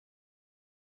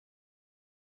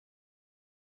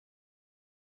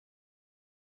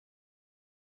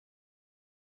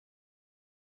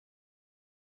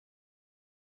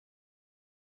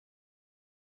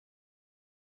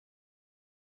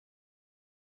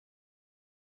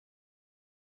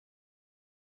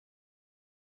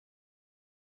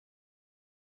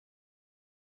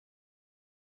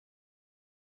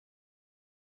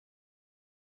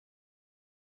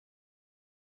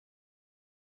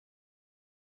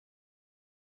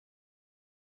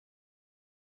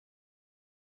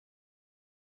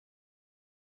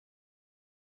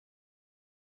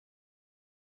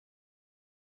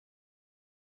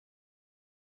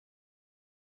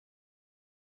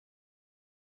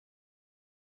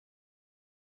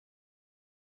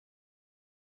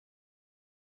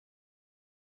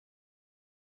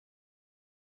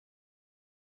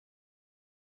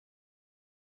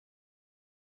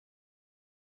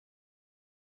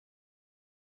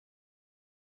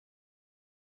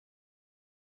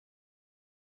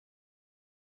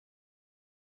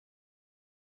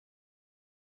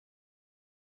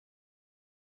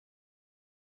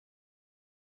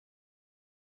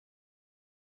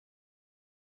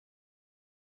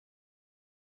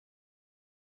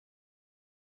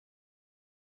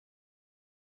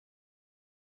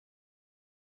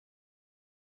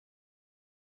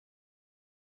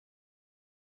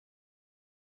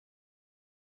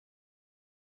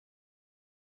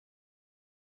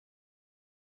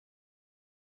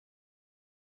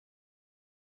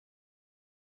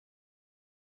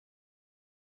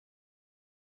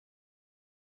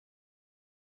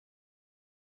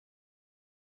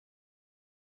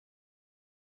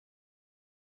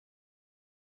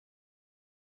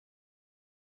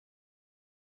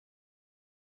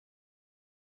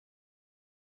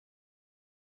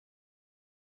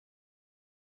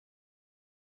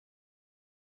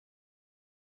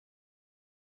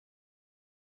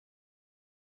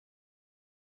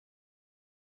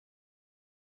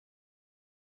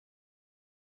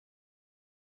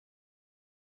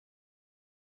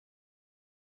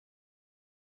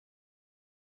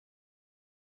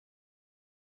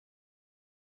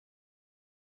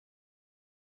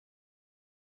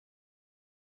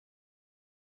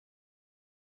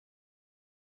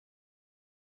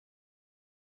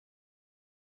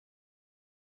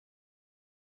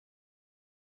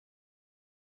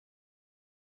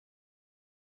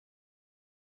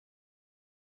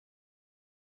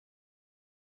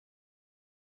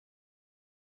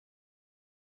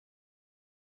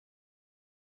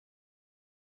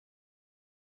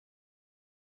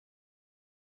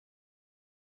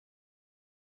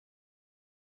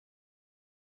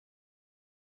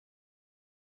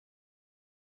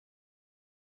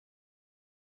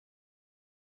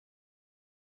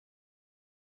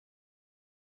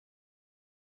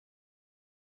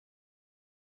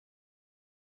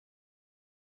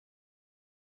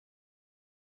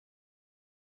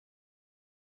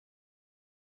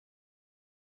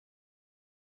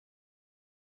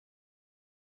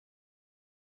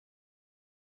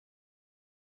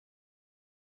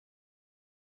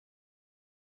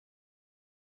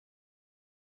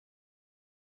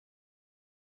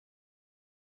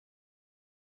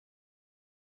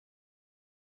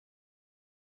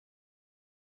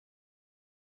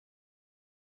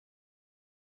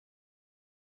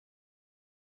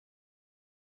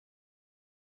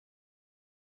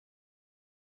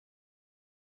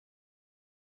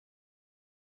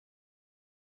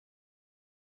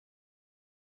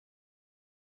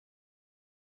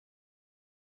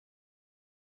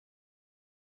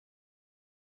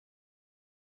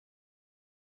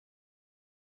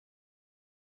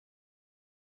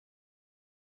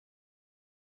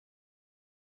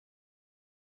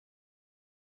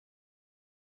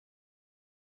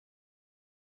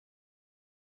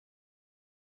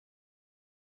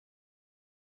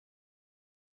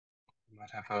Might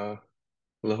have a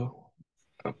hello.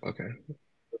 Oh, okay.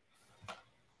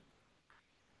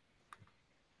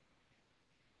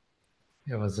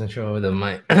 I wasn't sure whether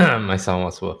my my sound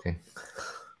was working.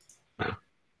 Yeah.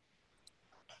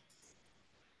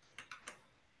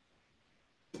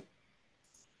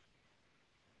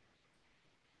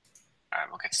 All right,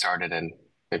 we'll get started in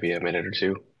maybe a minute or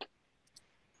two.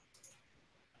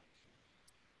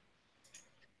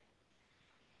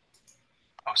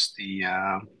 Post the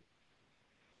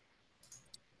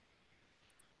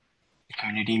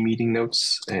community meeting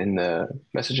notes and the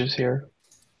messages here.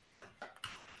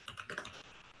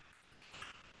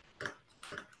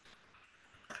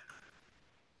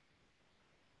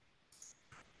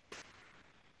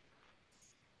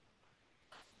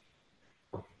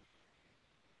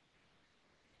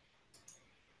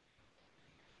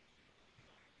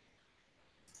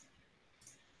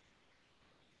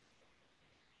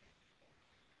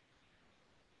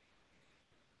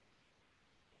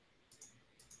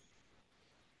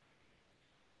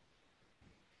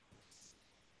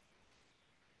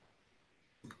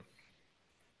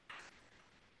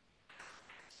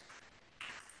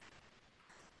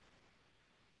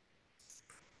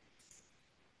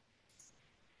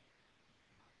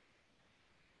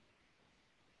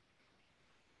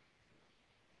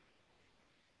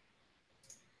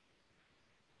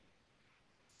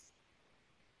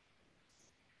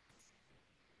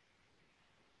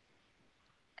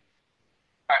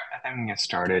 All right, I think we can get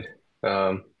started.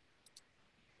 Um,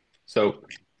 so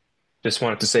just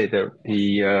wanted to say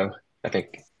that I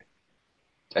think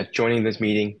joining this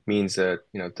meeting means the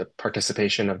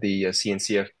participation of the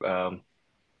CNCF.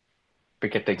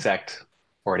 Forget the exact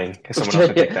wording. Someone else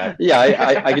can take Okay. that. Yeah,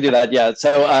 I can do that. Yeah.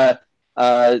 So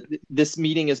this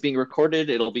meeting is being recorded.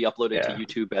 It'll be uploaded to Yeah.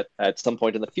 YouTube at some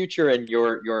point in the future, and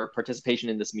your participation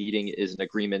in this meeting is an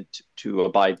agreement to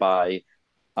abide by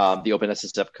the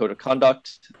OpenSSF Code of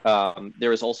Conduct.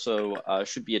 There is also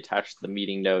should be attached to the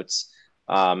meeting notes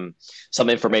some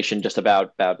information just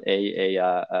about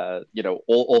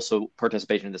also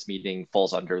participation in this meeting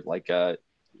falls under like a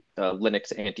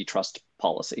Linux antitrust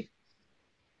policy.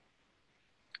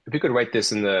 If you could write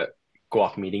this in the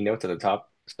GUAC meeting notes at the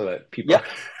top so that people Yeah,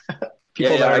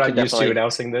 people that are I not can used to definitely.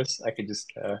 announcing this, I could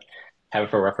just have it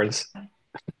for reference.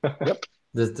 Yep.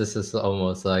 This is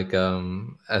almost like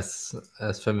as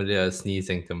familiar as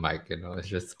sneezing to Mike. It's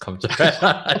just comes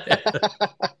right.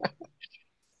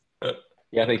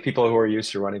 Yeah, I think people who are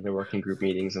used to running the working group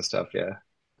meetings and stuff, yeah.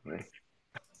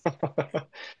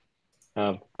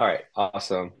 All right,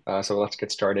 awesome. So let's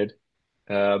get started.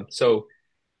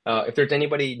 If there's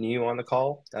anybody new on the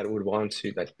call that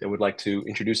would like to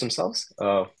introduce themselves,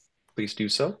 please do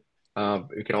so.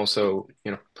 You can also,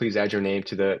 please add your name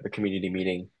to the community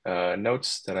meeting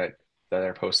notes that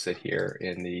are posted here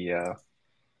in the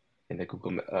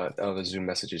Google the Zoom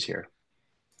messages here.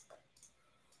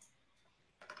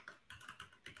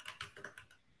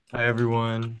 Hi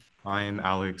everyone, I'm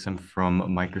Alex. I'm from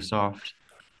Microsoft,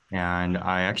 and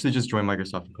I actually just joined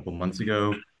Microsoft a couple months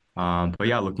ago. But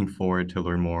yeah, looking forward to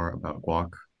learn more about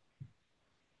GUAC.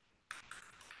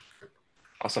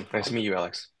 Awesome. Nice to meet you,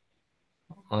 Alex.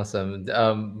 Awesome.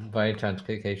 By any chance,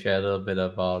 can you share a little bit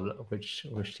about which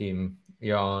team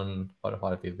you're on? What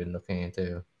have you been looking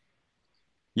into?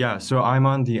 Yeah, so I'm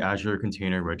on the Azure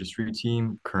Container Registry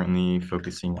team, currently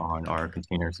focusing on our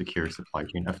container secure supply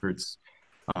chain efforts.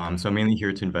 So I'm mainly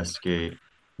here to investigate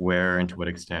where and to what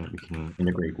extent we can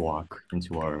integrate GUAC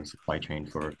into our supply chain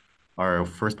for our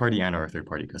first party and our third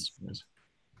party customers.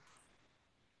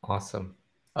 Awesome.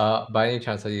 By any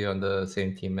chance, are you on the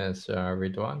same team as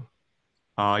Ridwan?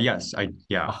 Yes, Oh,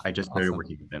 I just started awesome.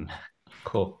 working with them.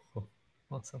 Cool.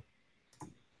 Awesome.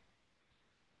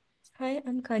 Hi,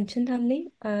 I'm Kanchan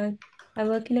Thamle. I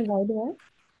work in a guide wire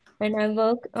and I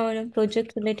work on a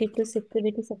project related to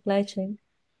security supply chain.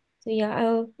 So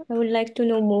yeah, I would like to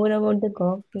know more about the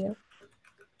GOG here.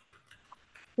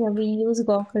 Yeah, we use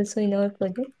GOG also in our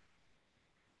project.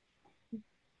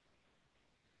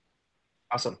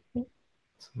 Awesome. Yeah.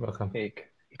 Welcome. Hey,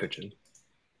 good.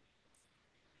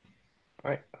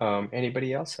 All right.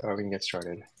 Anybody else? We can get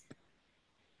started.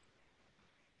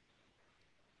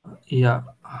 Yeah,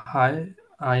 hi,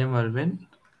 I am Arvind.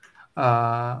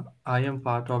 I am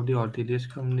part of the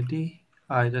Ortelius community.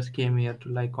 I just came here to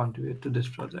like contribute to this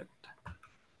project.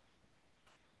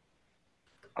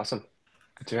 Awesome.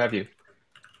 Good to have you.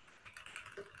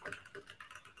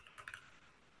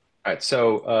 All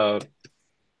right.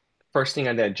 First thing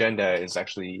on the agenda is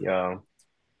actually uh,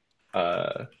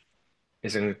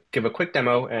 is going to give a quick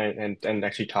demo and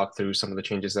actually talk through some of the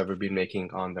changes that we've been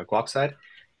making on the GUAC side.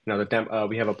 Now,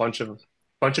 we have a bunch of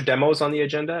bunch of demos on the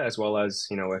agenda, as well as,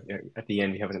 at the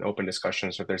end, we have an open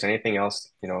discussion. So if there's anything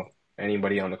else,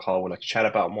 anybody on the call would like to chat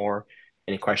about more,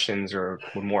 any questions, or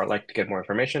would more like to get more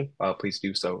information, please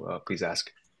do so. Please ask.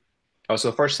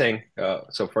 So first thing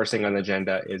on the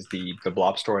agenda is the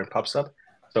blob store and PubSub.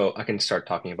 So I can start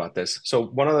talking about this. So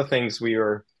one of the things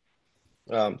there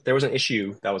was an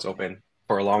issue that was open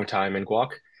for a long time in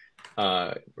GUAC,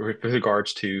 with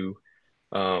regards to,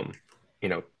 um,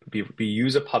 we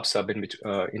use a PubSub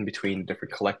in between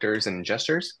different collectors and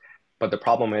ingesters. But the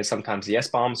problem is sometimes the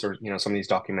SBOMs or some of these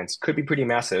documents could be pretty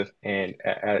massive, and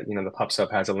the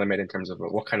PubSub has a limit in terms of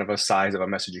what kind of a size of a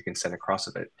message you can send across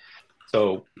of it.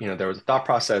 So there was a thought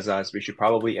process as we should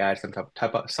probably add some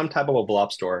type of a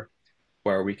blob store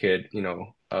where we could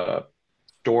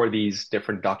store these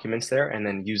different documents there and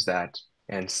then use that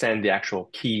and send the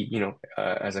actual key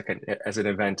as an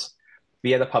event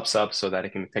via the PubSub so that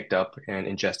it can be picked up and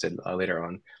ingested later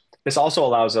on. This also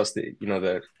allows us the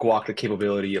GUAC the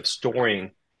capability of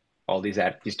storing all these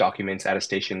documents,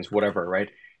 attestations, whatever, right,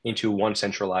 into one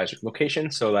centralized location,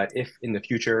 so that if in the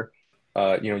future,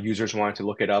 users wanted to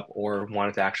look it up or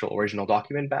wanted the actual original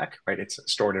document back, right, it's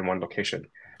stored in one location.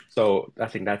 So I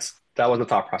think that was the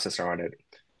thought process around it.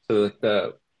 So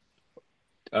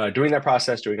during that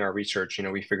process, doing our research,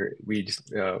 we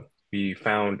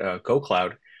found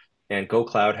GoCloud, and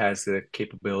GoCloud has the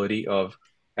capability of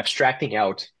abstracting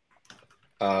out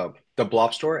the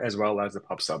blob store as well as the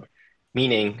PubSub.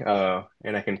 Meaning,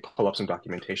 and I can pull up some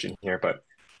documentation here, but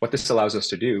what this allows us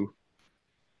to do,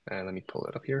 and let me pull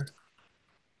it up here.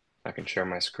 I can share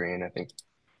my screen. I think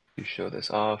you show this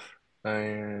off,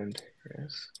 and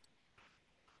yes.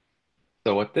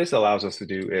 So what this allows us to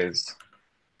do is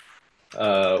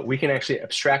we can actually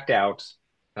abstract out,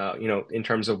 in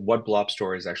terms of what blob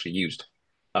store is actually used.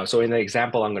 So in the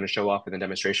example I'm going to show off in the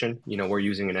demonstration, we're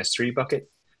using an S3 bucket,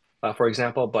 for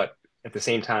example, but at the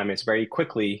same time, it's very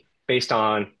quickly based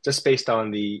on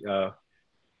the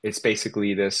it's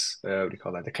basically this what do you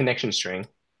call that, the connection string,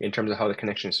 in terms of how the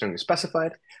connection string is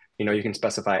specified. You can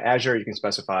specify Azure, you can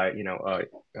specify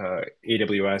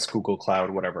AWS, Google Cloud,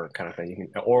 whatever kind of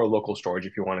thing, or local storage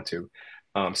if you wanted to.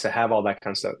 So have all that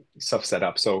kind of stuff set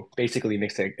up. So basically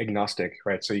makes it agnostic,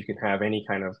 right? So you can have any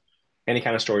kind of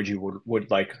storage you would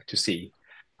like to see.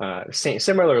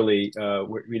 Similarly,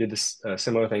 we did this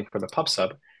similar thing for the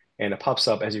PubSub, and the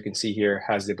PubSub, as you can see here,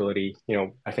 has the ability.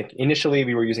 I think initially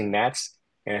we were using NATS,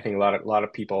 and I think a lot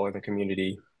of people in the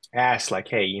community asked, like,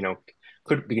 hey,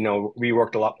 could we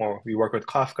worked a lot more. We work with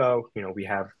Kafka. We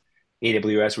have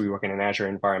AWS. We work in an Azure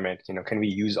environment. Can we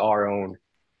use our own?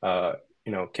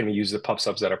 Can we use the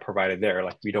PubSubs that are provided there?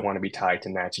 Like, we don't want to be tied to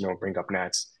NATS. Bring up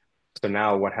NATS. So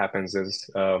now what happens is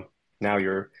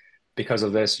because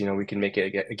of this, we can make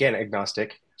it again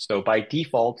agnostic. So by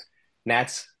default,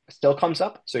 NATS still comes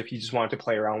up. So if you just want to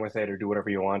play around with it or do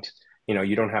whatever you want,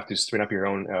 you don't have to spin up your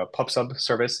own PubSub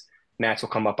service. NATS will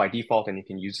come up by default, and you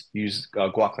can use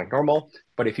GUAC like normal.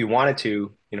 But if you wanted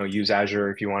to, use Azure,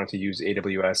 if you wanted to use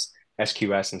AWS,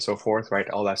 SQS, and so forth, right?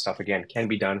 All that stuff again can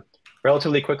be done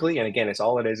relatively quickly. And again, it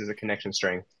is a connection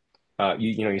string.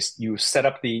 You set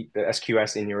up the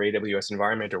SQS in your AWS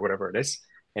environment or whatever it is,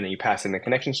 and then you pass in the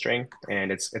connection string,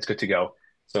 and it's good to go.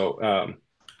 So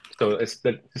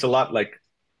it's a lot like,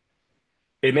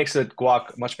 it makes the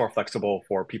GUAC much more flexible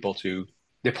for people to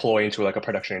deploy into like a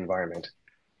production environment.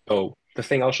 So the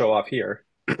thing I'll show off here,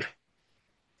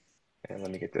 and let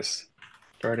me get this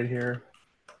started here.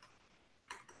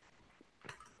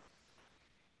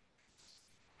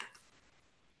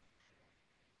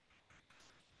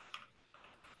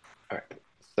 All right,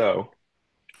 so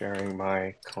sharing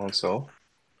my console.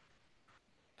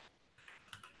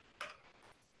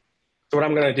 So what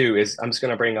I'm going to do is I'm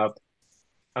going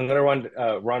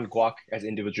to run GUAC as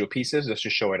individual pieces just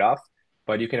to show it off.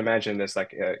 But you can imagine this,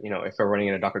 like, if we're running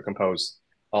in a Docker Compose,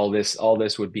 all this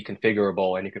would be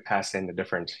configurable, and you could pass in the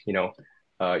different, you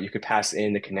could pass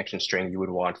in the connection string you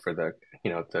would want for the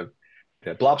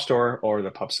blob store or the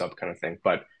PubSub kind of thing.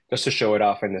 But just to show it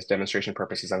off in this demonstration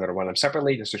purposes, I'm going to run them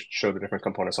separately just to show the different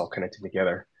components all connected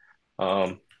together.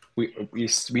 We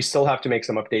still have to make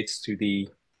some updates to the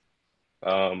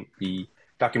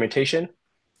documentation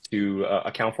to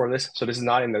account for this. So this is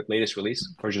not in the latest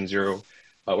release, version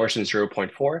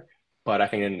 0.4, but I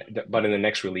think in the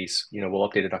next release, we'll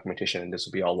update the documentation, and this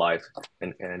will be all live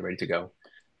and ready to go.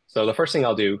 So the first thing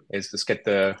I'll do is just get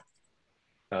the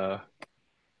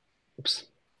oops.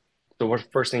 So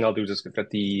first thing I'll do is just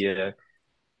get the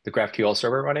GraphQL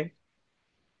server running.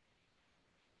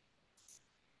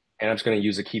 And I'm just going to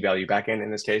use a key value backend in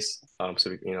this case.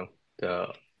 So, for the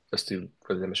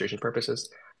demonstration purposes.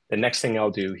 The next thing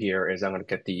I'll do here is I'm going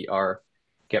to get our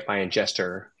get my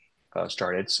ingester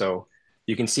started. So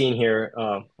you can see in here,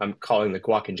 I'm calling the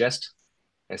GUAC ingest.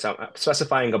 And so I'm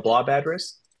specifying a blob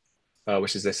address,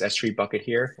 which is this S3 bucket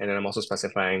here. And then I'm also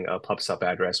specifying a pub sub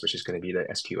address, which is going to be the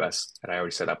SQS that I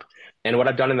already set up. And what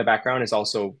I've done in the background is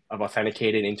also I've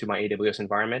authenticated into my AWS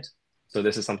environment. So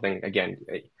this is something, again,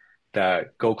 the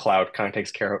Go Cloud kind of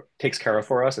takes care of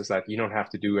for us, is that you don't have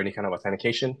to do any kind of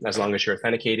authentication as long as you're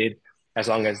authenticated, as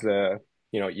long as the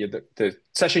the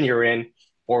session you're in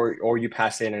or you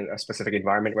pass in a specific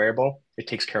environment variable, it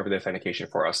takes care of the authentication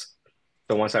for us.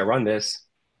 So once I run this,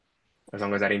 as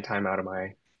long as I didn't time out of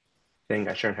my thing,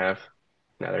 I shouldn't have.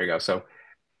 Now there you go. So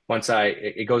once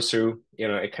it goes through,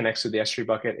 it connects to the S3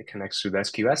 bucket, it connects to the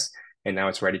SQS, and now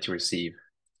it's ready to receive.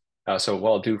 So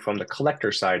what I'll do from the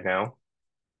collector side now,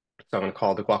 so I'm going to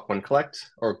call the guac1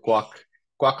 collect or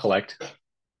guac collect,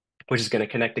 which is going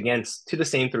to connect again to the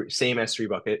same S3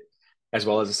 bucket, as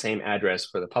well as the same address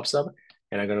for the pub sub.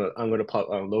 And I'm going to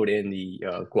load in the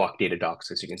guac data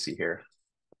docs, as you can see here.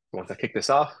 Once I kick this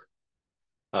off,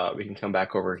 we can come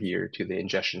back over here to the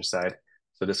ingestion side.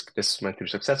 So this went through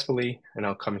successfully, and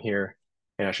I'll come here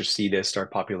and I should see this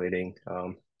start populating,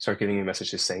 start giving me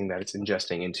messages saying that it's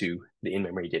ingesting into the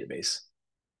in-memory database.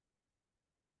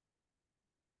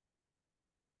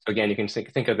 So again, you can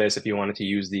think of this if you wanted to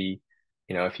use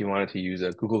if you wanted to use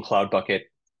a Google Cloud bucket,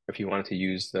 if you wanted to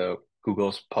use the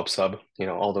Google's pub sub,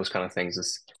 all those kind of things.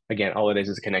 Again, all it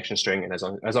is a connection string, and as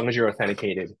long as you're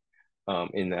authenticated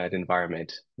in that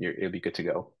environment, it'll be good to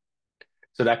go.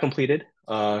 So that completed.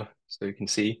 So you can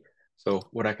see. So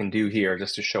what I can do here,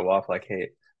 just to show off, like,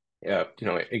 hey,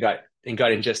 it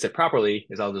got ingested properly,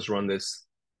 is I'll just run this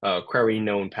query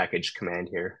known package command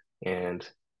here, and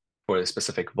for the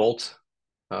specific Volt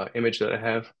image that I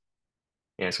have,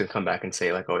 and it's going to come back and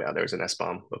say like, oh yeah, there's an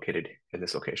SBOM located in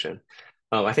this location.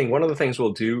 I think one of the things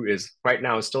we'll do is right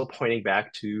now it's still pointing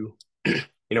back to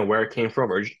where it came from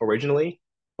originally,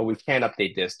 but we can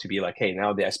update this to be like, hey,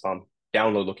 now the SBOM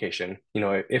download location,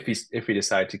 if we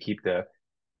decide to keep the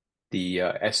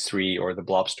S3 or the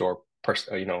blob store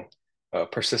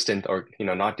persistent, or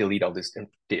not delete all this,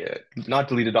 not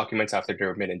delete the documents after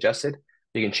they've been ingested,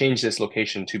 you can change this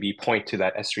location to be point to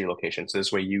that S3 location. So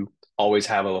this way you always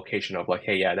have a location of like,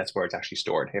 hey, yeah, that's where it's actually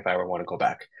stored if I ever want to go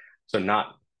back. So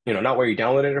not where you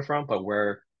downloaded it from, but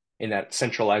where in that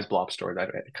centralized blob store that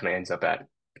it kind of ends up at.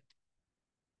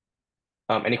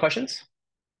 Any questions?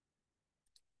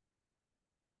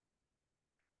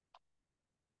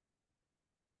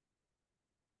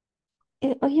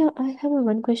 Oh yeah, I have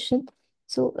one question.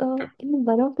 So, in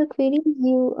one of the queries,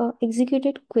 you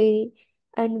executed query,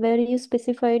 and where you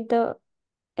specified the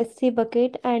SC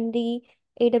bucket and the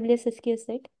AWS SQS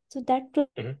set. So that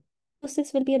Mhm.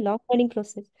 process will be a long running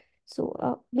process.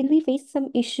 So, will we face some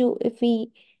issue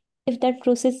if that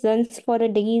process runs for a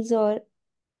days or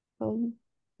um,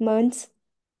 months,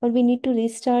 or we need to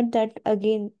restart that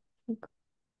again?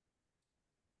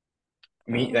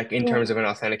 Like in Yeah. terms of an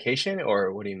authentication,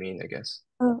 or what do you mean, I guess?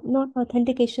 Not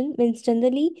authentication means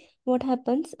generally what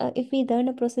happens if we run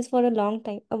a process for a long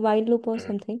time, a while loop or Mhm.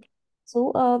 something.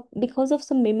 So because of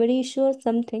some memory issue or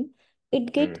something,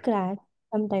 it get Mhm. crashed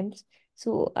sometimes.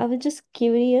 So I was just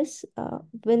curious,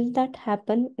 will that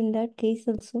happen in that case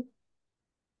also?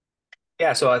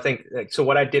 Yeah, so I think so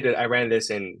what I did is I ran this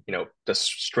in, the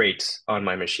straight on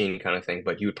my machine kind of thing,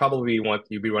 but you'd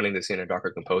be running this in a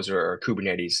Docker Composer or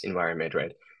Kubernetes environment,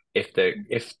 right? If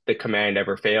the command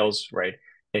ever fails, right,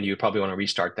 then you'd probably want to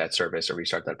restart that service or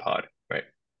restart that pod, right?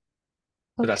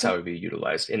 So that's how it Okay. would be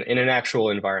utilized in an actual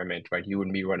environment, right? You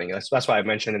wouldn't be running. That's why I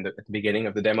mentioned at the beginning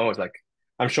of the demo is like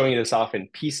I'm showing you this off in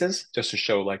pieces just to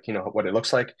show like what it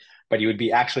looks like. But you would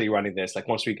be actually running this like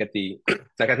once we get the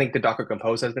like I think the Docker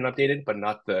Compose has been updated, but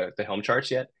not the Helm charts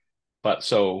yet. But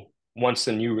so once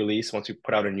we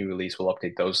put out a new release, we'll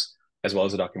update those as well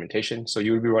as the documentation. So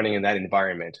you would be running in that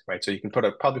environment, right? So you can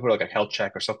probably put like a health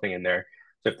check or something in there.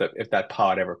 So if that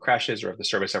pod ever crashes or if the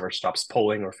service ever stops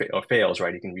polling or fails,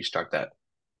 right, you can restart that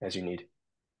as you need.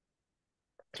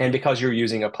 And because you're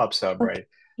using a pub sub, Okay. right?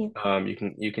 Yeah.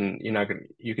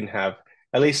 You can have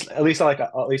at least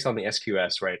on the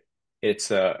SQS, right? It's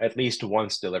at least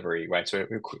once delivery, right? So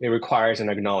it requires an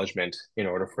acknowledgement in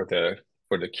order for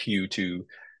the queue to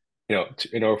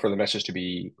in order for the message to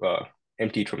be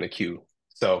emptied from the queue.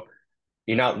 So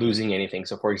you're not losing anything.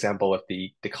 So for example, if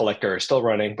the collector is still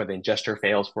running, but the ingester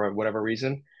fails for whatever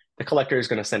reason, the collector is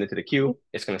going to send it to the queue.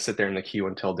 It's going to sit there in the queue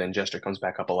until the ingester comes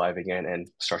back up alive again and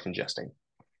starts ingesting.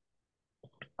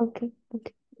 Okay.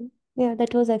 Okay. Yeah,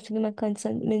 that was actually my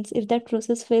concern. Means if that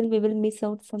process fail, we will miss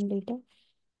out some data.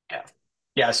 Yeah.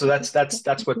 Yeah. So Okay. that's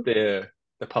Yeah. what the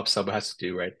pub sub has to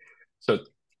do, right? So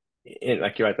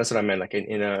like you're right, that's what I meant. Like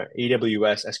in a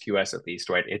AWS SQS at least,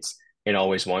 right? It's in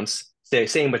always once.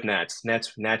 Same with NATs.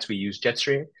 NATs we use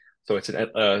Jetstream, so it's an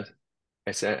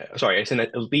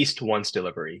at least once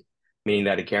delivery, meaning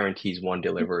that it guarantees one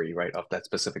delivery, right, of that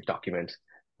specific document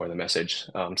or the message.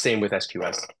 Same with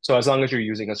SQS. So as long as you're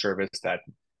using a service that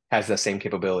has the same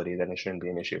capability, then it shouldn't be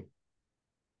an issue.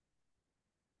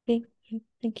 Okay, yeah,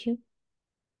 thank you.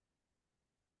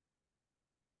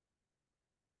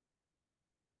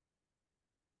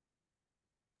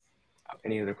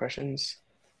 Any other questions?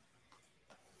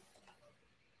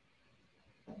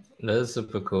 That is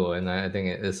super cool, and I think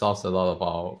it solves a lot of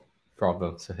our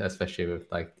problems, especially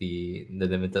with like the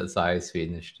limited size we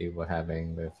initially were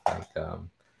having with like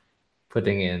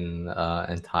putting in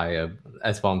entire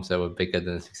SBOMs that were bigger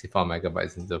than 64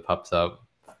 megabytes into PubSub,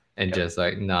 and just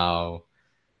like now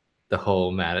the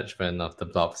whole management of the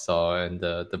blob store and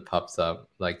the PubSub,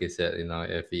 like you said,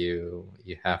 if you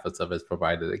have a service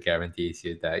provider that guarantees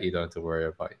you that you don't have to worry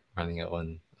about running your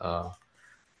own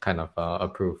kind of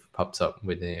approved PubSub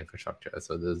within the infrastructure.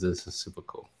 So this is super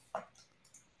cool.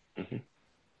 Mm-hmm.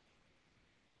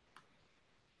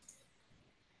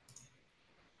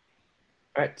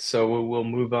 All right, so we'll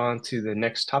move on to the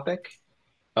next topic.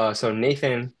 So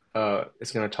Nathan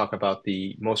is going to talk about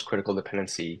the most critical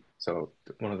dependency. So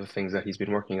one of the things that he's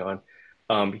been working on.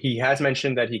 He has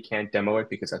mentioned that he can't demo it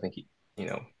because I think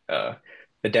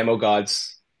the demo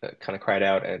gods kind of cried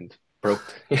out and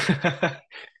broke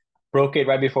broke it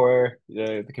right before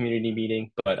the community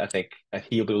meeting. But I think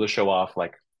he'll be able to show off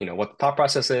like what the thought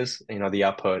process is, the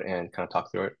output, and kind of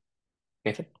talk through it.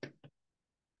 Nathan.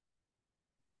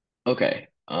 Okay.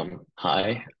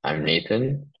 Hi, I'm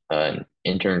Nathan, an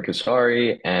intern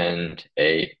Kasari and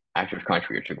a active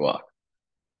contributor to GUAC.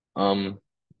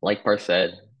 Like Parth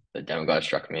said, the demo god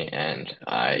struck me, and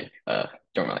I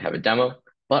don't really have a demo,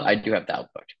 but I do have the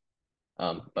output.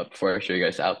 But before I show you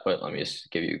guys the output, let me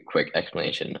just give you a quick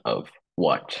explanation of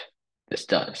what this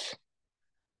does.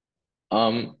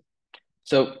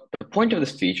 So the point of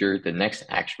this feature, the next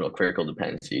actionable critical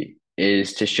dependency,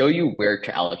 is to show you where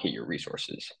to allocate your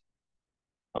resources.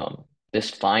 This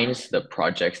finds the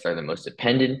projects that are the most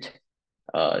dependent,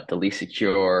 the least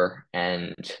secure,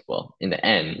 and, well, in the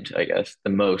end, I guess,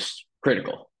 the most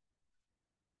critical.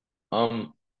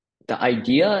 The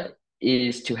idea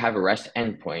is to have a REST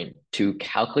endpoint to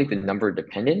calculate the number of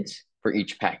dependents for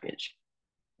each package.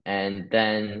 And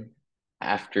then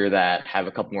after that, have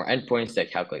a couple more endpoints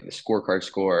that calculate the scorecard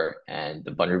score and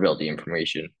the vulnerability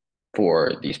information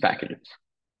for these packages.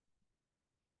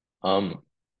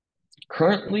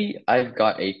 Currently, I've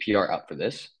got a PR out for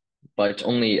this, but it's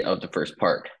only of the first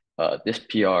part. This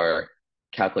PR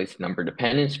calculates the number of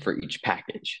dependents for each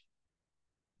package.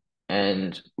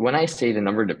 And when I say the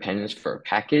number of dependents for a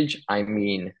package, I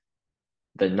mean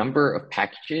the number of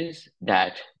packages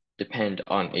that depend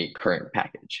on a current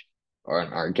package or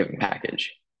on our given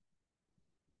package.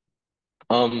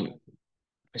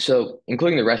 So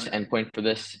including the REST endpoint for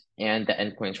this and the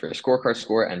endpoints for the scorecard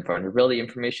score and vulnerability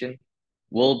information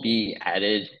will be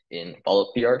added in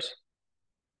follow-up PRs.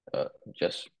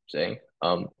 Just saying.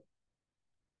 You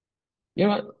know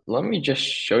what? Let me just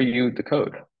show you the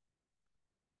code.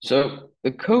 So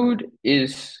the code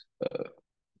is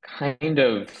kind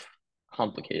of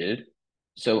complicated.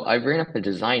 So I ran up a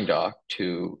design doc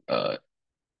to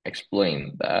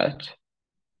explain that.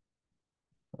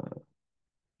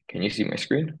 Can you see my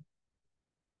screen?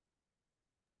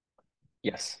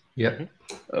 Yes. Yep.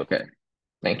 Mm-hmm. Okay,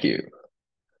 thank you.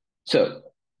 So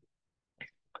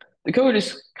the code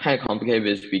is kind of complicated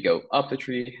as we go up the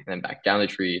tree and then back down the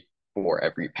tree for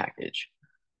every package.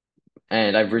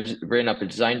 And I've written up a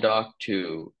design doc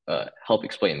to help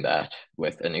explain that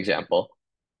with an example.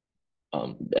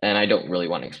 And I don't really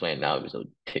want to explain it now because it'll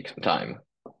take some time.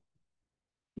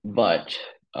 But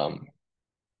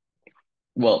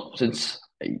well, since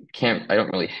I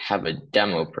don't really have a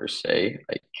demo per se,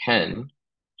 I can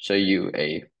show you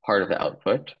a part of the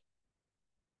output.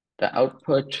 The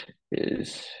output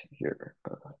is here.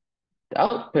 The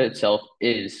output itself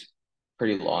is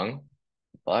pretty long,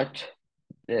 but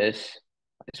this,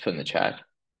 I just put in the chat,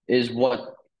 is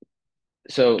what,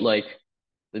 so like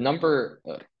the number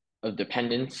of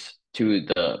dependents to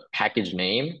the package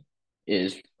name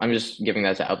is, I'm just giving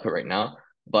that as output right now,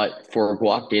 but for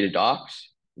GUAC data docs,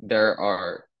 there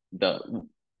are the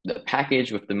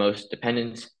package with the most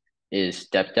dependents is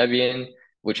step Debian,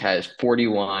 which has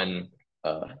 41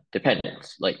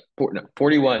 dependents, like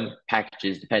 41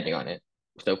 packages depending on it,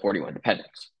 so 41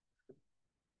 dependents.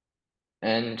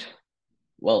 And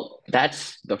well,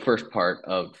 that's the first part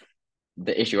of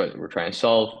the issue that we're trying to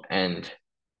solve. And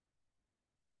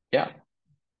yeah,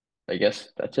 I guess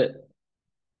that's it.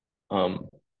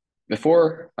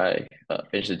 Before I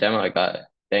finish the demo, I got to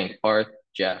thank Parth,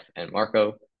 Jeff, and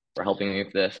Marco for helping me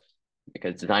with this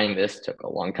because designing this took a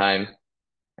long time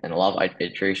and a lot of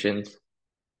iterations.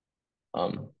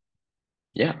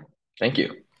 Yeah, thank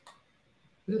you.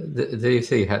 Did you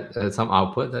say you had some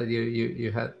output that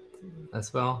you had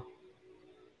as well?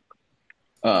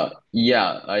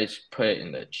 Yeah, I just put it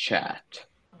in the chat.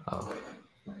 Oh.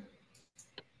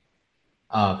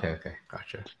 Okay,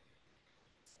 gotcha.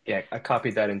 Yeah, I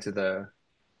copied that into the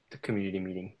community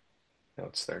meeting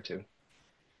notes there too.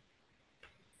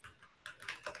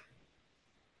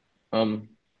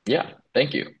 Yeah,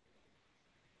 thank you.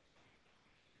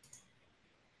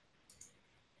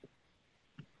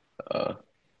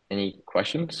 Any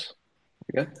questions?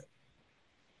 Yeah.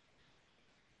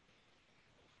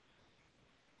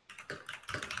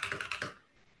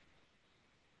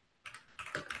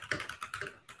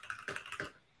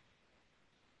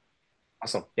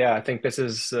 Awesome. Yeah, I think this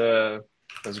is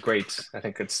great. I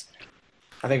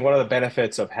think one of the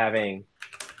benefits of having,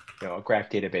 a graph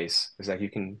database is that you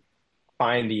can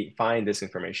find this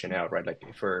information out, right? Like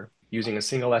if we're using a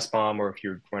single SBOM or if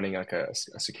you're running like a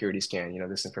security scan,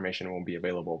 this information won't be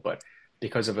available. But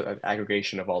because of an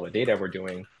aggregation of all the data we're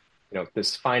doing,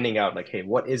 this finding out like, hey,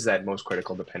 what is that most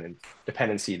critical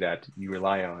dependency that you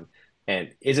rely on?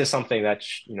 And is it something that,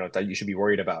 that you should be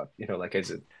worried about? Like,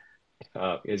 is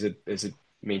it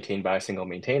maintained by a single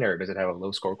maintainer? Does it have a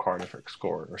low score card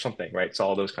score or something, right? So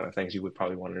all those kind of things you would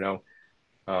probably want to know.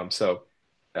 So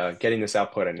getting this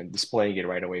output and then displaying it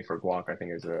right away for GUAC, I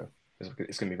think is going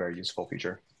to be a very useful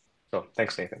feature. So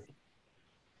thanks, Nathan.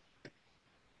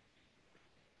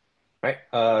 All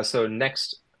right. So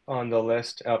next on the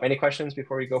list, any questions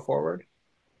before we go forward?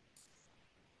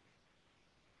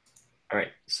 All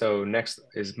right. So next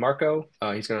is Marco.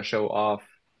 He's going to show off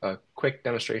a quick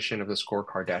demonstration of the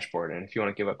scorecard dashboard. And if you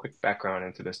want to give a quick background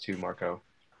into this too, Marco,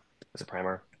 as a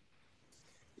primer.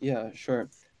 Yeah, sure.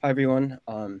 Hi, everyone.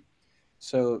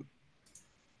 So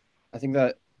I think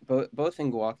that both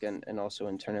in GUAC and also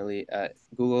internally at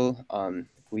Google,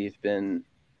 we've been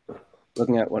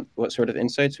looking at what sort of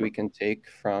insights we can take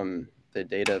from the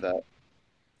data that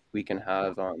we can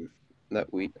have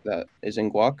that is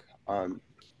in GUAC,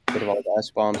 sort of all the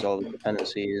SBOMs, all the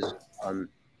dependencies,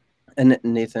 and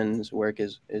Nathan's work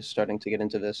is starting to get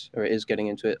into this, or is getting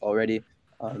into it already,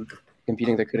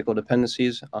 computing the critical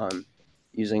dependencies,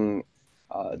 using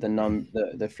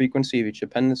the frequency of each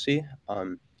dependency.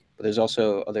 But there's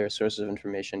also other sources of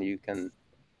information you can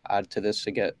add to this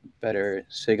to get better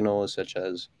signals, such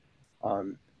as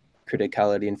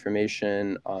criticality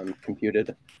information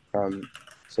computed from,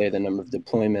 say, the number of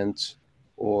deployments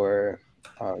or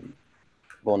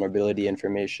vulnerability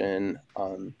information.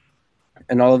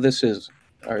 And all of this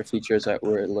are features that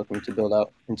we're looking to build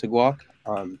out into GUAC.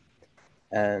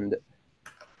 And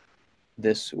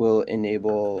this will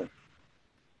enable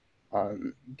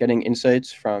getting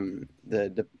insights from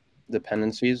the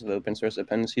dependencies, the open source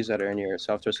dependencies that are in your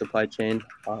software supply chain,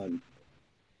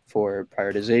 for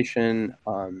prioritization,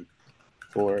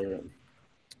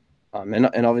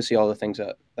 and obviously all the things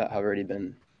that have already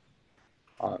been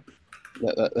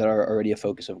that are already a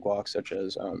focus of GUAC, such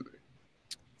as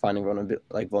finding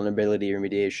vulnerability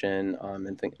remediation,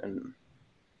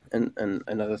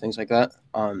 and other things like that.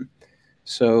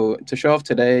 So to show off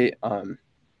today,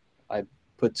 I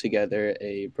put together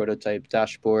a prototype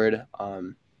dashboard.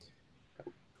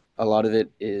 A lot of it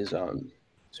is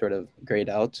sort of grayed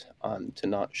out to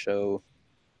not show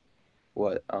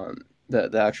what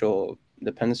the actual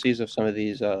dependencies of some of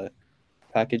these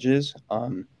packages,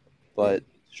 but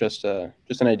just an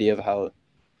idea of how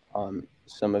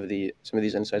some of these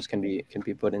insights can be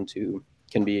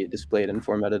displayed and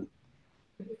formatted.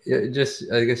 Yeah, I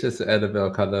guess just to add a bit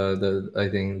of color, I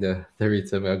think the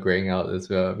reason we're graying out is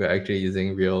we're actually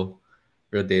using real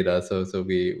data. So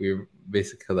we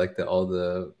basically collected all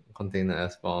the container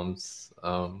SBOMs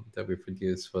that we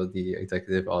produced for the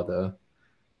executive order,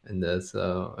 and that's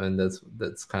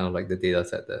kind of like the data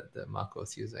set that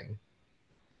Marco's using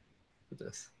for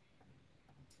this.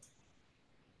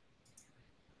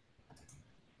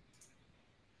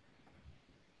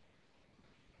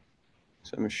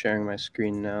 So I'm sharing my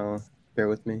screen now. Bear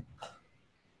with me.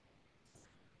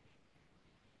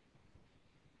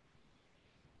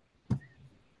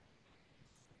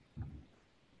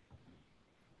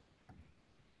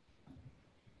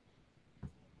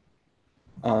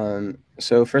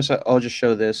 So first, I'll just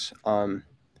show this.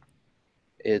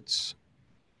 This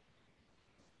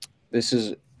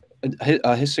is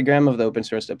a histogram of the open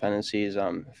source dependencies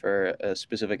for a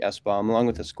specific SBOM, along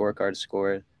with the scorecard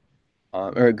score.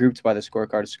 or grouped by the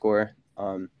scorecard score,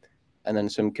 and then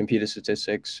some computed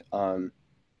statistics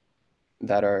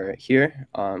that are here,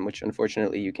 which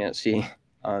unfortunately you can't see.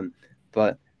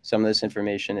 But some of this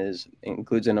information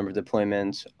includes a number of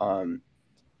deployments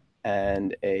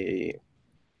and a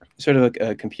sort of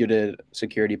a computed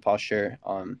security posture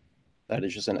that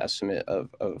is just an estimate of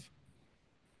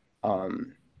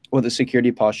the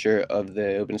security posture of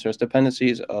the open source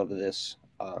dependencies of this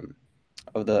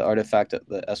of the artifact that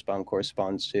the SBOM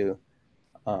corresponds to.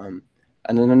 And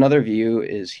then another view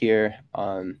is here,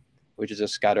 which is a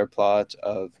scatter plot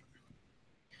of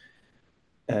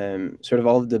sort of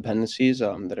all the dependencies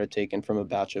that are taken from a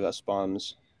batch of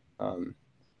SBOMs.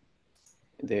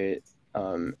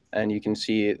 And you can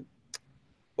see,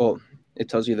 well, it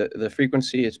tells you that the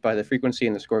frequency, it's by the frequency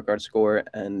and the scorecard score,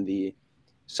 and the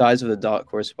size of the dot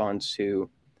corresponds to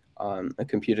a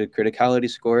computed criticality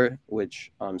score,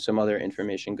 which some other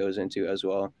information goes into as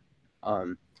well.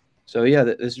 So yeah,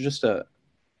 this is just a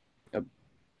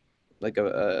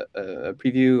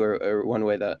preview or one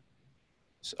way that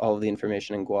all of the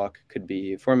information in GUAC could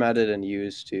be formatted and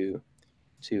used to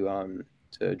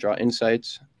draw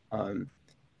insights.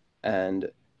 And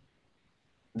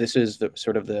this is the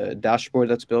sort of the dashboard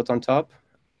that's built on top,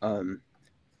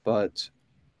 but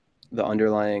the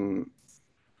underlying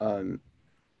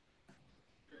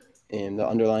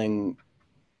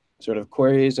sort of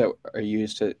queries that are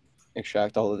used to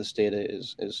extract all of this data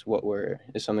is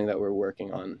something that we're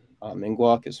working on in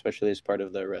GUAC, especially as part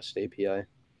of the REST API.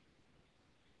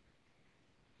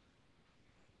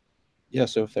 Yeah,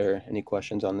 so if there are any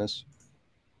questions on this,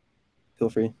 feel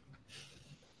free.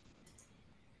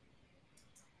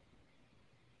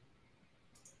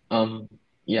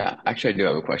 Yeah, actually I do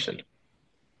have a question.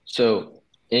 So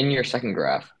in your second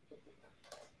graph,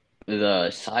 the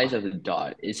size of the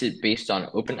dot, is it based on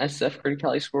OpenSF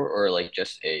criticality score or like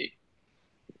just a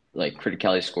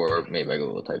criticality score made by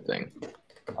Google type thing?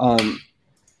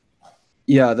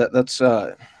 Yeah, that's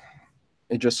it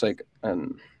just like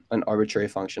an arbitrary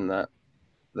function that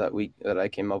I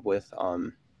came up with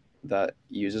that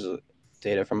uses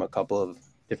data from a couple of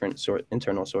different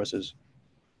internal sources.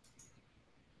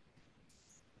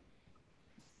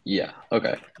 Yeah,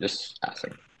 okay. Just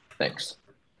asking. Thanks.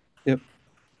 Yep.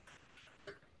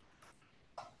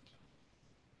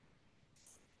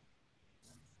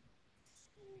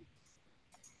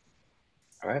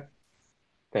 All right.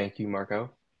 Thank you, Marco.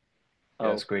 Yeah, Oh,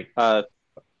 that's great.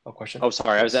 Question? Oh,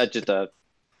 sorry. I was Yes. at just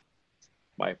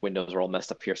my windows are all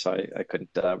messed up here, so I couldn't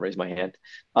raise my hand.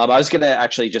 I was going to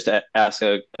actually just ask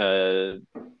a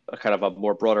kind of a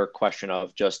more broader question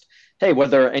of just, hey, were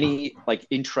there any like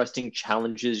interesting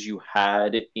challenges you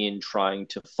had in trying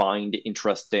to find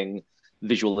interesting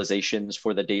visualizations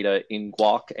for the data in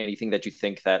GUAC? Anything that you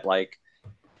think that like,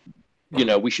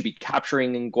 we should be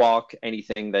capturing in GUAC?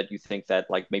 Anything that you think that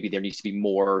like maybe there needs to be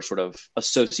more sort of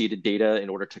associated data in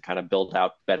order to kind of build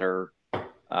out better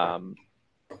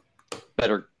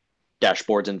better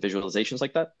dashboards and visualizations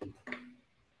like that?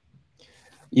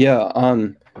 Yeah.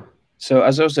 So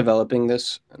as I was developing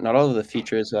this, not all of the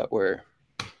features that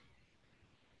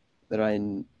I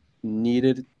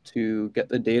needed to get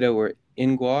the data were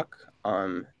in GUAC.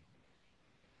 And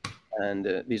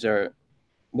these are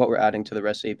what we're adding to the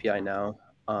REST API now.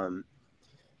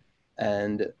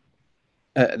 And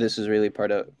this is really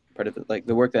part of like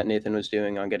the work that Nathan was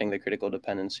doing on getting the critical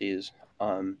dependencies.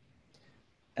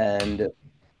 And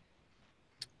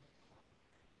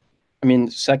I mean,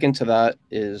 second to that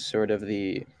is sort of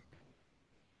the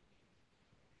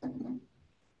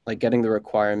like getting the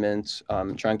requirements,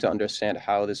 trying to understand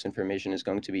how this information is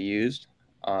going to be used,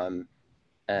 and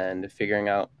figuring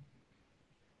out,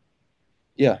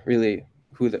 yeah, really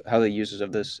how the users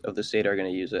of this data are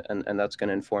going to use it, and that's going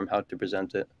to inform how to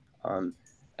present it,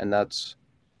 and that's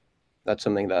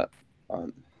something that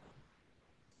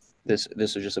this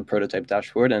is just a prototype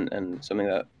dashboard and something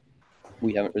that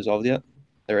we haven't resolved yet,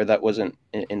 or that wasn't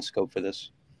in scope for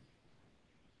this.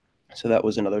 So that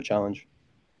was another challenge.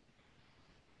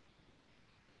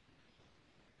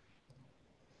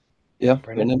 Yeah,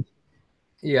 Brandon.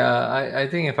 Yeah, I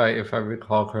think if I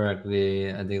recall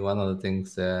correctly, I think one of the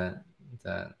things that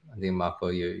I think Marco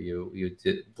you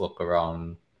did work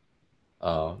around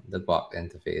the block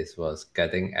interface was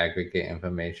getting aggregate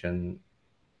information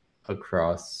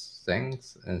across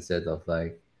things instead of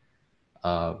like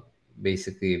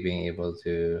basically being able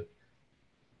to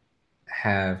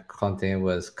have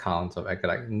continuous counts of like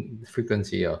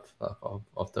frequency of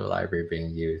the library being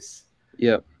used.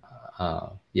 Yeah.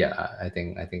 Yeah, I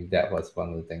think that was one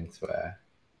of the things where,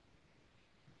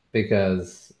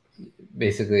 because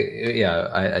basically, yeah,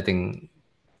 I think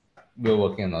we're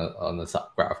working on the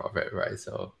subgraph of it, right?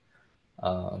 So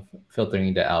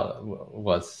filtering that out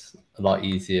was a lot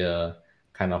easier,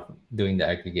 kind of doing the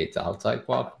aggregates outside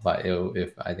GUAC. But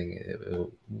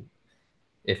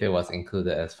if it was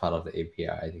included as part of the API,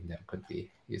 I think that could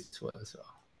be useful as well.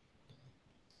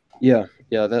 Yeah,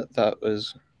 that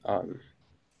was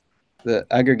the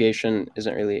aggregation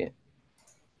isn't really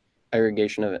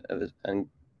aggregation of and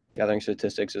gathering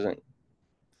statistics isn't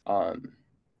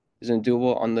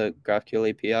doable on the GraphQL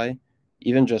API.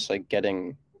 Even just like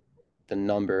getting the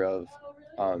number of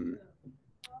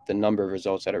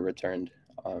results that are returned.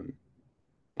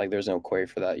 Like there's no query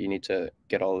for that. You need to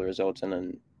get all the results and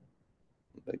then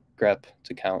like grep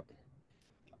to count.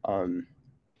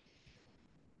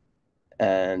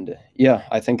 And yeah,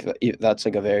 I think that's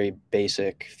like a very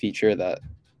basic feature that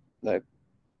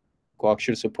GUAC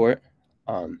should support.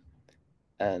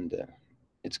 And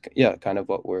it's kind of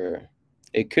what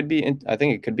it could be. I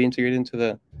think it could be integrated into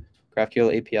the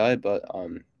GraphQL API, but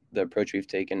the approach we've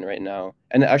taken right now,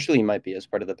 and it actually might be as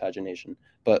part of the pagination,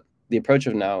 but the approach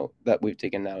that we've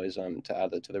taken now is to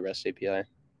add it to the REST API.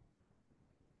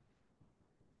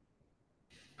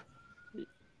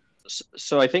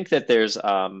 So I think that there's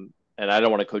and I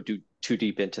don't want to go too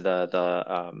deep into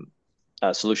the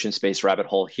solution space rabbit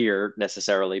hole here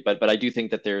necessarily, but I do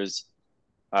think that there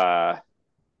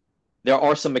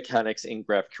are some mechanics in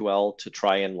GraphQL to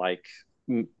try and like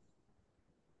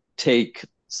take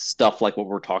stuff like what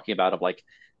we're talking about of like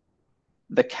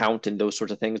the count and those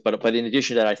sorts of things. But in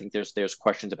addition to that, I think there's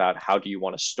questions about how do you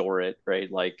want to store it, right?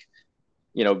 Like,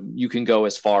 you can go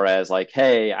as far as like,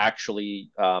 hey, actually,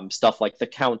 stuff like the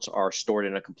counts are stored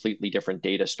in a completely different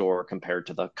data store compared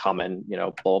to the common,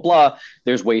 blah, blah, blah.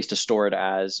 There's ways to store it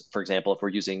as, for example, if we're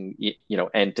using,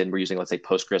 Ent and we're using, let's say,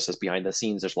 Postgres as behind the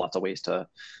scenes, there's lots of ways to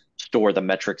store the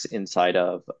metrics inside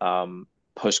of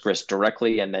Postgres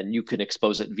directly. And then you can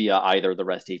expose it via either the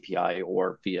REST API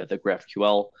or via the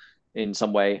GraphQL in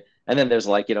some way. And then there's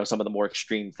like, some of the more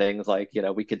extreme things like,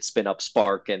 we could spin up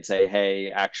Spark and say,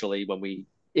 hey, actually, when we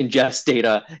ingest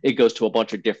data, it goes to a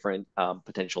bunch of different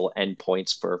potential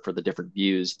endpoints for the different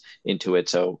views into it.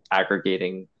 So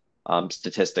aggregating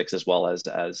statistics as well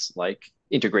as like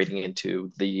integrating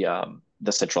into the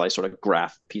centralized sort of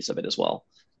graph piece of it as well.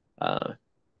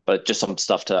 But just some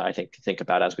stuff to, I think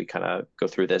about as we kind of go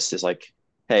through this is like,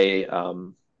 hey,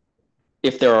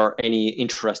 if there are any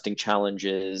interesting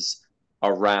challenges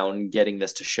around getting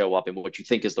this to show up in what you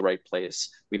think is the right place,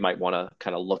 we might want to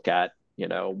kind of look at,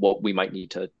 what we might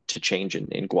need to change in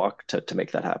GUAC to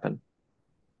make that happen.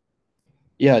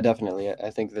 Yeah, definitely. I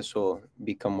think this will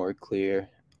become more clear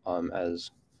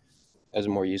as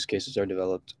more use cases are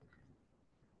developed.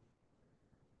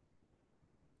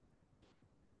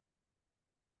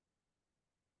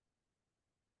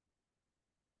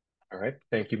 All right.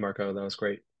 Thank you, Marco. That was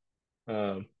great.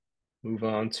 Move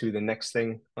on to the next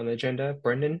thing on the agenda.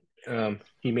 Brendan,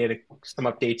 he made some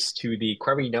updates to the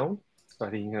query node. So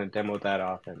I think you're going to demo that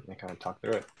off and kind of talk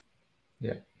through it.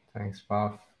 Yeah, thanks,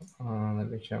 Bob. Let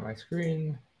me share my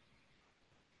screen.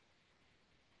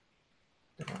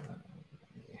 I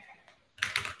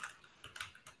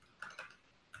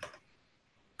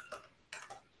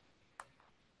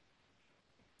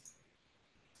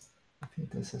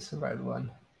think this is the right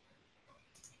one.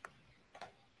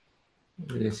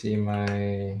 Do you see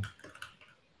my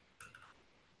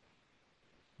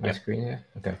Yep. screen here?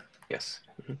 Okay. Yes.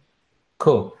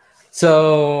 Cool.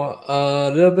 So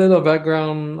a little bit of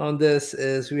background on this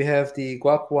is we have the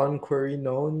GUAC1 query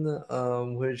node,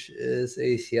 which is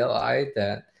a CLI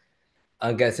that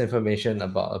gets information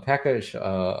about a package,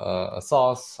 a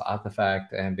source,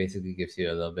 artifact, and basically gives you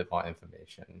a little bit more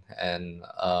information. And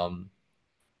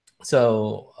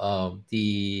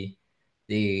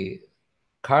the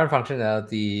current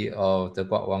functionality of the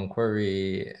GUAC1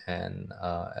 query, and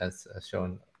as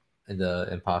shown in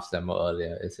the past demo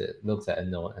earlier, is it looks at a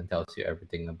node and tells you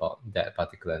everything about that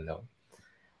particular node.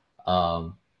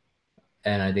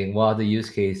 And I think one of the use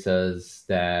cases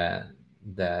that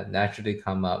naturally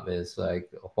come up is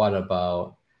like, what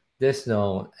about this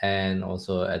node and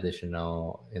also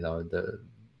additional, the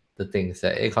things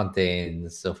that it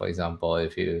contains. So for example,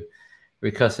 if you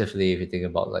recursively, if you think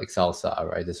about like salsa,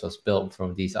 right, this was built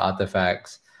from these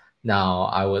artifacts. Now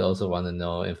I would also want to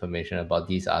know information about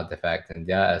these artifacts and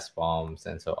their SBOMs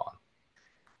and so on.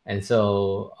 And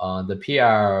so the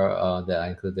PR that I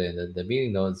included in the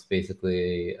meeting notes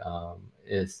basically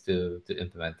is to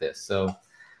implement this. So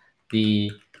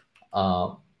the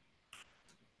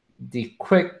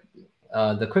quick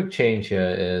change here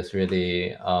is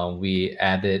really we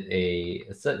added the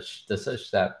search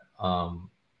step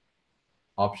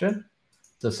option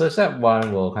So search that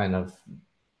one will kind of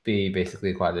be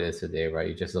basically what it is today, right?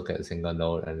 You just look at a single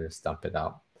node and just dump it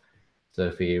out. So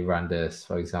if we run this,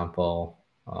 for example,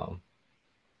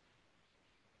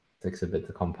 takes a bit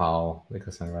to compile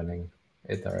because I'm running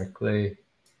it directly.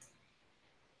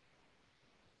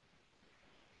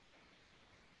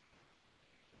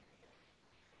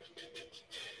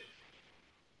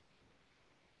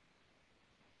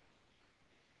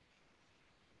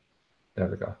 There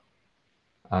we go.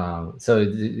 So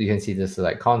you can see this is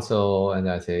like console, and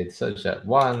I say search at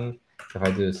 1. If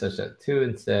I do search at 2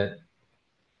 instead,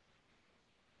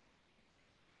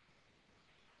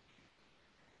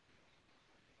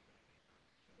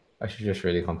 I should just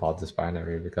really compile this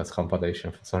binary because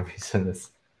compilation for some reason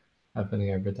is happening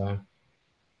every time.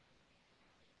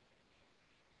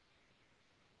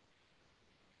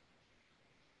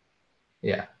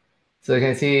 Yeah. So you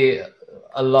can see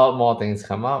a lot more things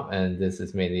come up, and this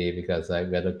is mainly because like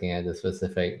we're looking at the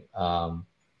specific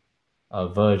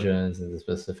versions and the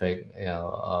specific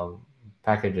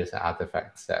packages and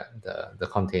artifacts that the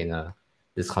container,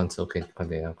 this console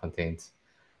container contains.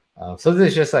 So this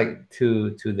is just like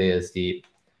two layers deep.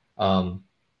 One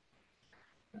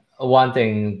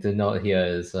thing to note here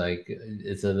is like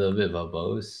it's a little bit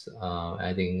verbose.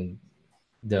 I think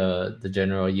the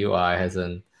general UI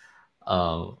hasn't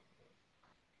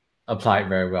applied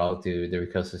very well to the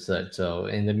recursive search. So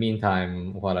in the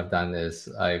meantime, what I've done is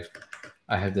I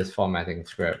have this formatting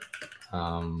script,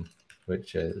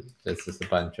 which is this is a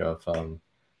bunch of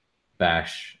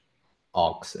bash,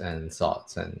 awks, and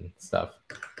sorts and stuff.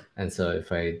 And so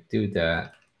if I do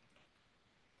that,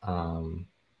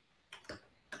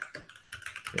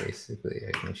 basically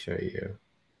I can show you.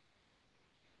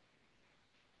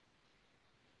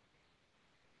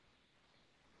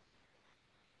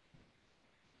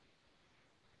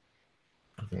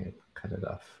 I think I cut it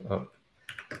off. Oh,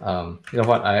 you know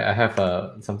what? I have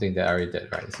something that I already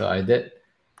did, right? So I did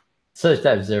search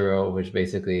type 0, which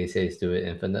basically says do it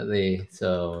infinitely.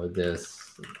 So there's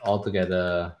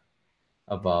altogether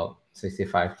about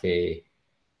 65K,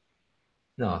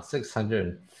 no,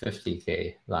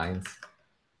 650K lines.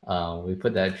 We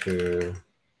put that through.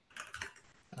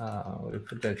 We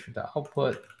put that through the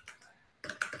output,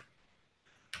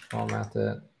 format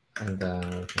it, and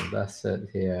then we can blast it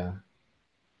here.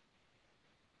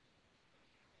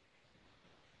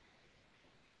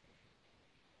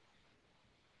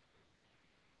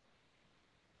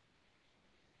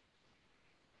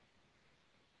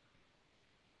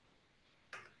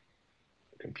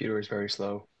 Computer is very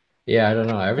slow. Yeah, I don't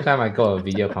know. Every time I go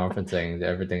video conferencing,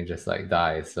 everything just like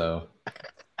dies. So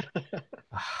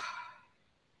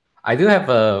I do have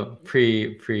a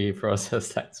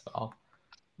pre-processed text file.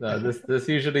 No, this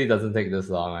usually doesn't take this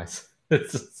long. It's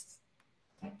just...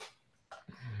 You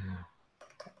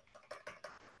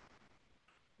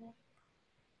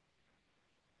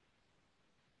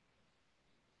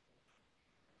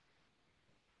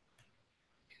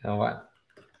know what?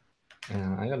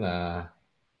 I'm gonna...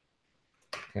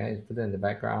 Can I put it in the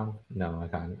background? No, I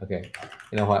can't. Okay.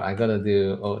 You know what? I'm gonna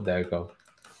do... Oh, there we go.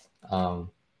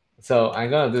 So I'm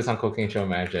gonna do some cooking show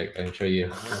magic and show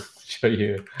you show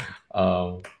you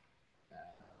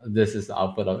this is the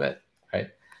output of it, right?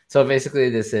 So basically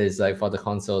this is like for the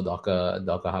console Docker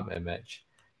Hub image.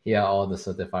 Here are all the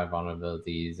certified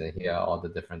vulnerabilities, and here are all the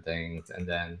different things, and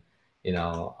then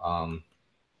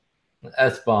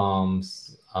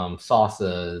S-bombs,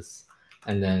 sources,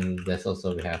 and then there's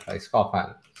also we have like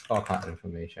scorecard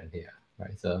information here,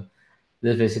 right? So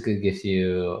this basically gives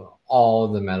you all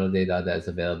the metadata that's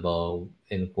available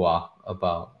in GUAC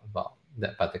about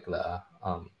that particular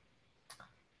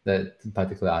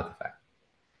artifact.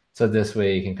 So this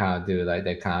way you can kind of do like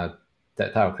that type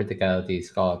of criticality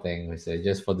score thing, which is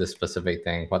just for this specific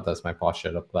thing, what does my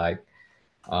posture look like?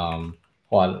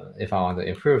 What if I want to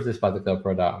improve this particular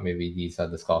product? Maybe these are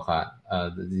the scorecard.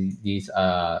 These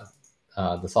are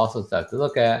the sources that I have to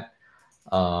look at.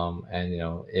 And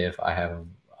if I have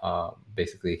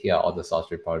basically here are all the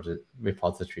source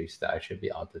repositories that I should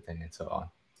be auditing and so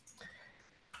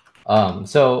on.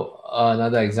 So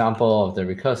another example of the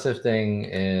recursive thing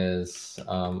is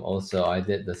also I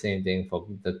did the same thing for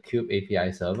the Cube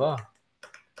API server.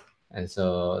 And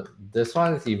so this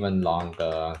one is even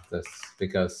longer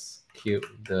because Cube,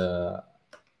 it's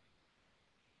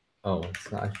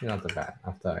actually not the bad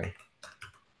after I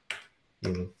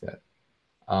removed it.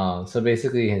 So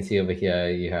basically you can see over here,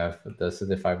 you have the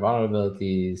certified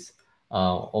vulnerabilities.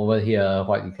 Over here,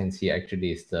 what you can see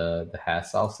actually is the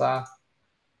hash salsa.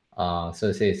 So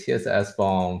it says here's the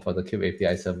S-bomb for the Cube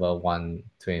API server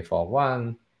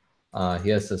 1.24.1.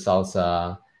 Here's the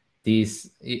salsa. these,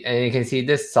 and you can see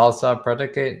this salsa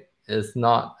predicate is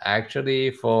not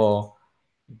actually for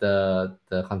the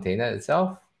container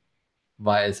itself,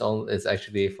 but it's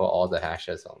actually for all the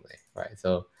hashes only, right?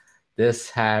 So this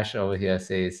hash over here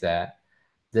says that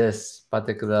this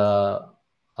particular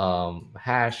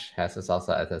hash has a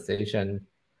salsa attestation,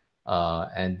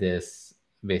 and this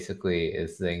basically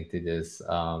is linked to this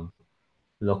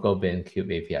local bin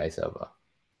cube API server.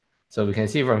 So we can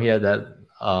see from here that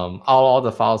all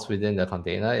the files within the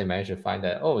container, it managed to find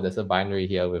that, oh, there's a binary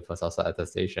here with a salsa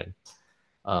attestation.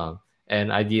 Um,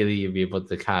 and ideally, you'll be able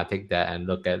to kind of take that and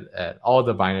look at all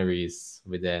the binaries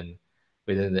within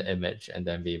the image, and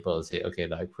then be able to say, okay,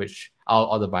 like which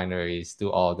all the binaries do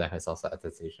all of them has salsa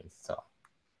attestations. So,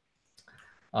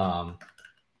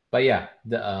 but yeah,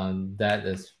 that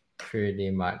is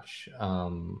pretty much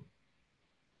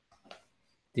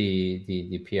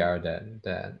the PR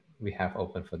that we have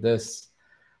open for this.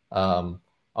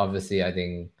 Obviously, I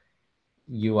think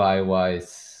UI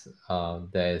wise,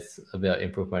 there's a bit of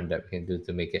improvement that we can do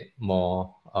to make it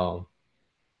more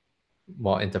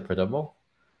interpretable.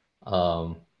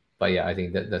 Um, but yeah, I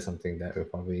think that's something that we'll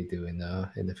probably do in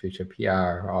the future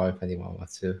PR, or if anyone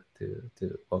wants to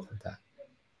work on that.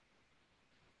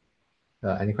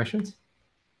 Any questions?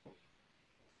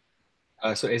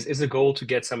 So is the goal to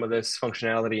get some of this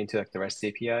functionality into like the REST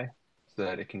API so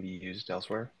that it can be used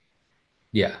elsewhere?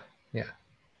 Yeah, yeah.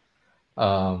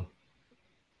 I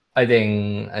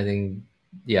think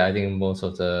yeah, I think most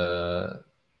of the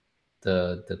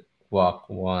GUAC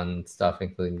one stuff,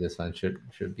 including this one,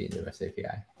 should be in the REST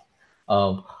API.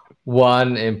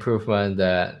 One improvement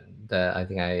that I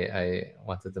think I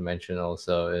wanted to mention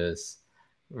also is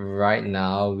right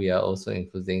now we are also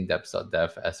including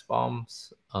deps.dev as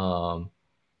bombs.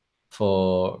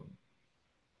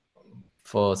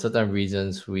 For certain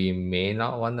reasons, we may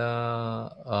not want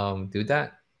to do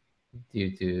that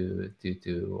due to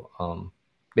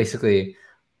basically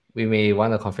we may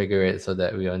want to configure it so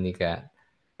that we only get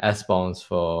S bombs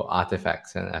for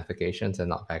artifacts and applications and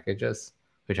not packages,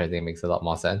 which I think makes a lot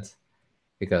more sense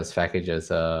because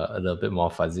packages are a little bit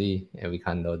more fuzzy and we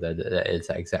can't know that it's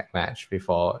an exact match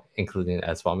before including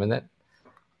S bomb in it.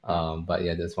 But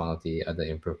yeah, that's one of the other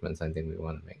improvements I think we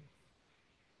want to make.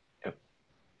 Yep.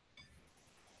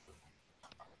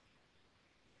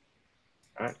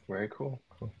 All right, very cool.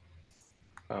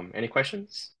 Any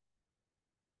questions?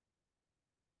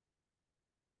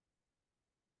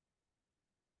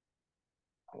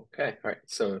 Okay, all right.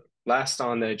 So last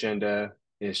on the agenda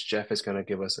is Jeff is going to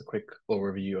give us a quick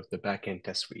overview of the backend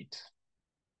test suite.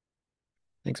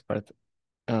 Thanks, Parth.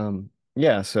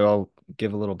 Yeah, so I'll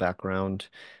give a little background.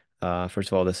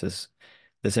 First of all, this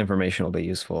information will be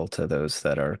useful to those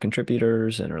that are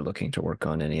contributors and are looking to work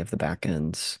on any of the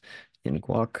backends in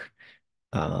GUAC.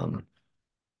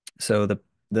 So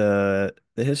the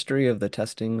history of the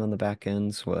testing on the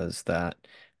backends was that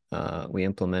we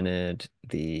implemented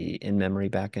the in-memory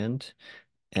backend,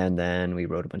 and then we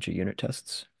wrote a bunch of unit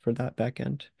tests for that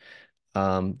backend.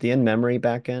 The in-memory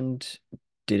backend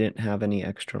didn't have any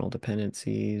external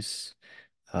dependencies,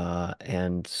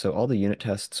 and so all the unit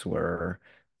tests were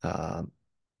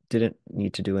didn't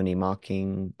need to do any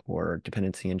mocking or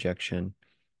dependency injection,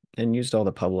 and used all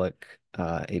the public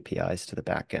APIs to the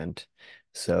backend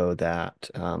so that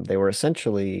they were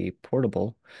essentially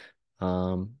portable,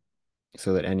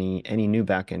 so that any new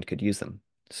backend could use them.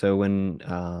 So when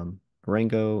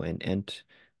Rango and Ent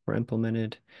were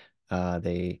implemented,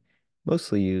 they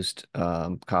mostly used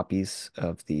copies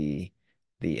of the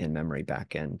in-memory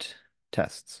backend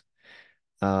tests.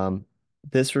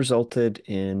 This resulted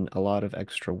in a lot of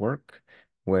extra work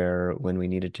where when we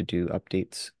needed to do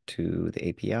updates to the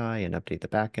API and update the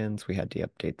backends, we had to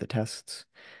update the tests,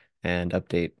 and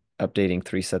updating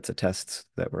three sets of tests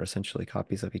that were essentially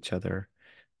copies of each other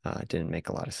didn't make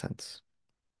a lot of sense.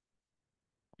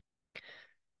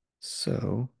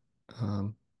 So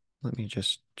let me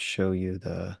just show you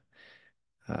the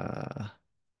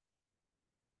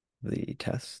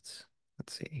tests.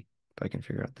 Let's see if I can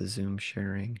figure out the Zoom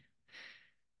sharing.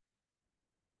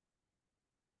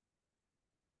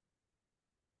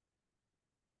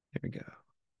 There we go.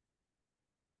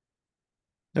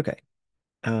 Okay.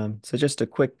 So just a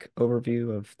quick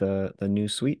overview of the new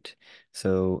suite.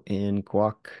 So in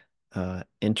GUAC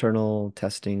internal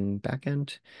testing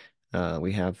backend,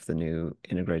 we have the new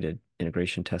integrated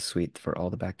integration test suite for all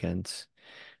the backends.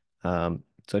 So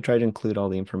I try to include all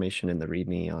the information in the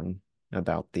README on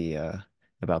about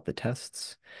the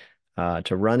tests.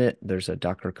 To run it, there's a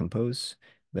Docker Compose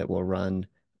that will run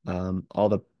all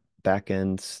the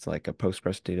backends like a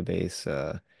Postgres database,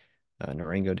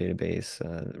 Narango database,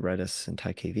 Redis, and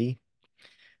TiKV.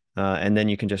 And then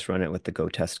you can just run it with the go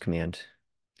test command.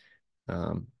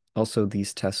 Also,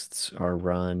 these tests are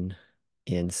run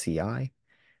in CI.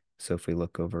 So if we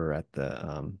look over at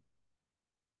the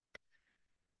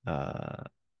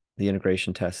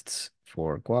integration tests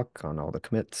for GUAC on all the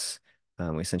commits,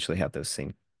 we essentially have those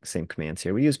same commands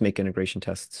here. We use make integration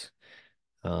tests,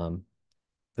 but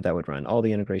that would run all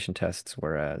the integration tests,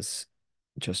 whereas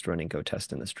just running go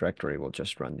test in this directory will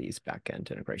just run these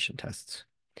backend integration tests.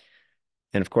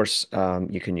 And of course,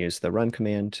 you can use the run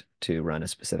command to run a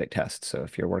specific test. So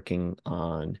if you're working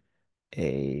on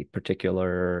a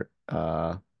particular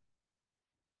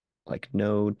like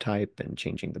node type and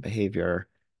changing the behavior,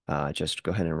 just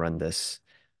go ahead and run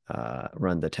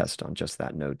the test on just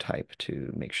that node type to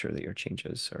make sure that your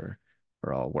changes are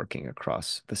all working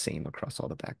across all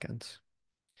the backends.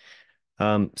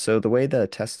 So the way the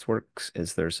tests works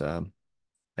is there's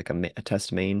like a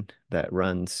test main that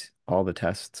runs all the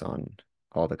tests on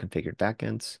all the configured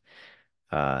backends.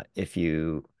 If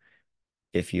you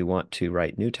want to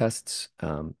write new tests,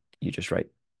 you just write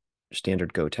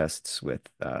standard Go tests with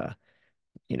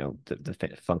you know the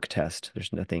func test.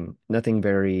 There's nothing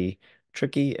very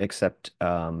tricky except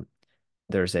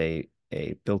there's a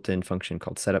built-in function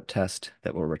called setup test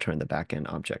that will return the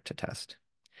backend object to test.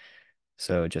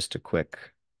 So just a quick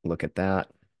look at that.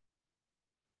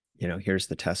 You know, here's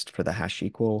the test for the hash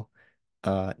equal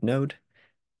node.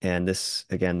 And this,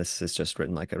 again, this is just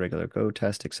written like a regular Go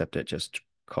test, except it just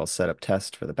calls setup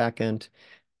test for the backend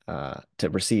to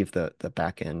receive the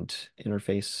backend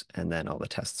interface, and then all the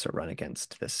tests are run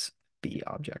against this B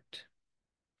object.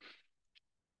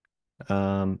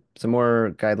 Some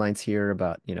more guidelines here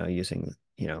about, you know, using,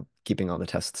 you know, keeping all the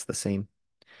tests the same.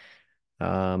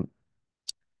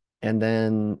 And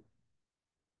then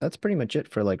that's pretty much it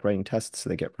for like writing tests. So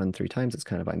they get run 3 times. It's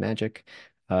kind of by magic.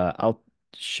 I'll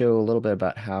show a little bit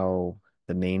about how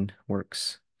the main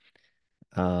works.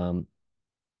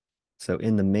 So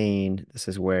in the main, this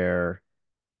is where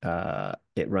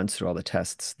it runs through all the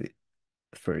tests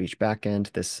for each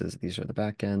backend. These are the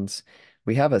backends.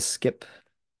 We have a skip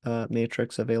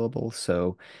matrix available.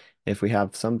 So if we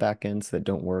have some backends that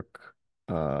don't work,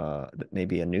 that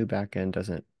maybe a new backend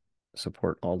doesn't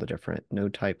support all the different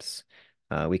node types,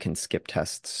 we can skip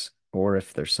tests, or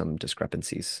if there's some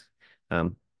discrepancies.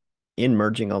 In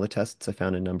merging all the tests, I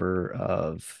found a number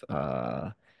of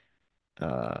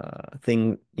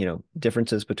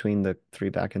differences between the 3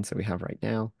 backends that we have right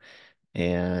now.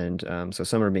 And so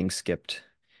some are being skipped.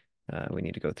 We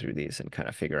need to go through these and kind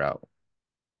of figure out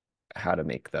how to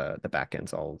make the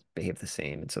backends all behave the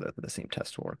same, and so that the same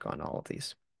test will work on all of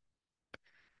these.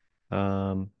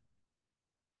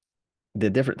 The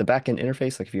backend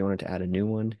interface, like if you wanted to add a new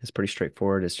one, is pretty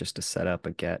straightforward. It's just a setup,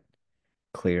 a get,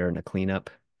 clear, and a cleanup.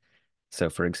 So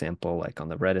for example, like on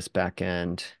the Redis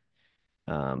backend,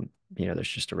 there's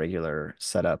just a regular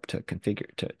setup to configure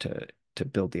to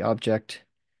build the object,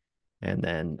 and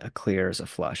then a clear is a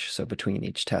flush. So between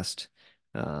each test,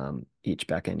 each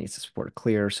backend needs to support a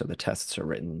clear, so the tests are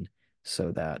written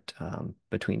so that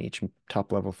between each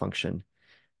top level function,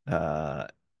 the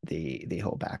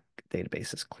whole back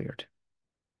database is cleared.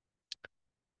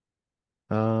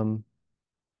 Yeah,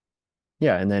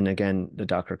 and then again, the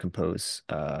Docker Compose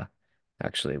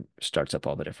actually starts up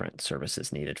all the different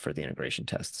services needed for the integration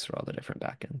tests for all the different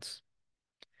backends.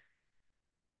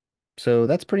 So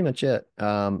that's pretty much it.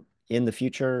 In the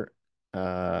future,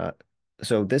 so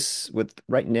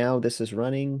right now this is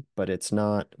running, but it's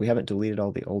not, we haven't deleted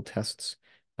all the old tests.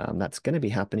 That's going to be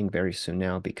happening very soon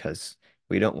now because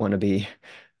we don't want to be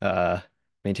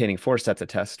maintaining 4 sets of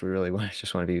tests. We really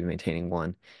just want to be maintaining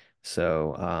 1.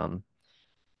 So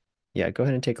yeah, go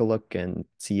ahead and take a look and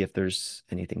see if there's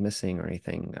anything missing or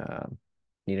anything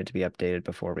needed to be updated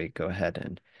before we go ahead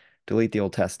and delete the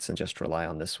old tests and just rely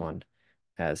on this one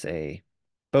as a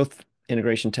both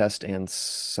integration test and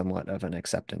somewhat of an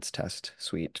acceptance test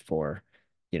suite for,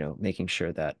 making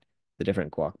sure that the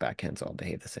different GUAC backends all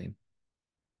behave the same.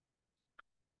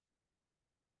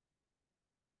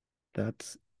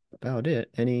 That's about it.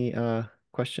 Any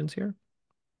questions here?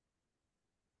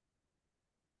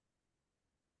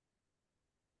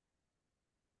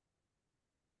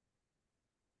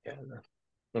 Yeah,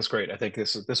 that's great. I think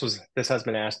this has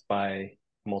been asked by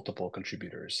multiple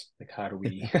contributors. Like, how do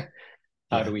we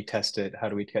how do we test it? How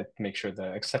do we make sure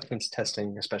the acceptance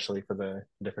testing, especially for the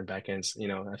different backends?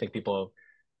 I think people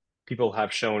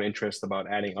have shown interest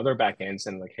about adding other backends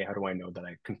and like, hey, how do I know that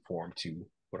I conform to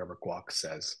whatever GUAC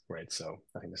says, right? So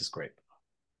I think this is great.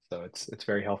 So it's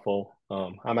very helpful.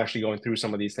 I'm actually going through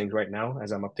some of these things right now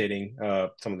as I'm updating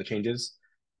some of the changes.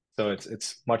 So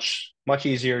it's much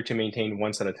easier to maintain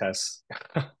 1 set of tests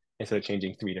instead of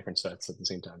changing 3 different sets at the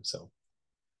same time. So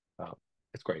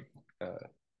it's great.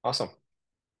 Awesome.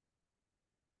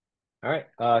 All right.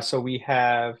 So we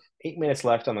have 8 minutes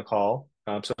left on the call.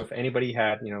 So if anybody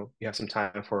had, you have some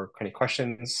time for any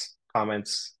questions,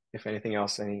 comments, if anything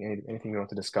else, anything you want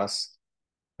to discuss,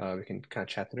 we can kind of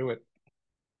chat through it.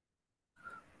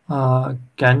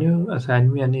 Can you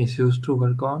assign me any issues to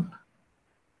work on?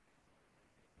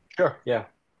 Sure. Yeah.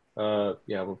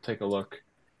 Yeah, we'll take a look.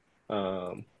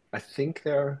 I think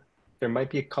there might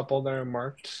be a couple that are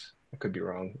marked. I could be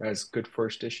wrong as good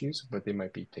first issues, but they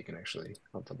might be taken actually.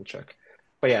 I'll double check.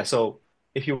 But yeah, so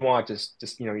if you want,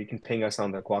 just you can ping us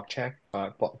on the GUAC chat,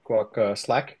 GUAC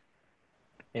Slack,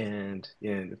 and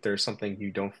if there's something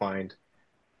you don't find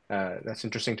that's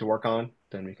interesting to work on,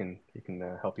 then we can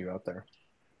help you out there.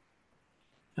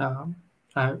 Um,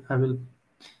 I will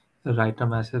write a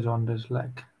message on this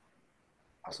Slack.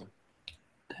 Awesome.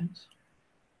 Thanks.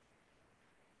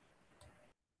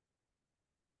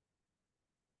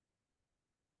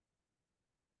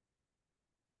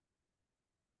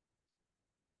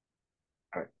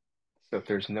 All right. So if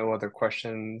there's no other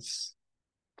questions,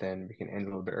 then we can end a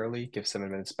little bit early, give 7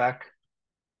 minutes back.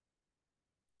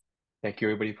 Thank you,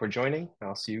 everybody, for joining.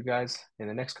 I'll see you guys in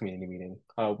the next community meeting.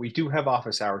 We do have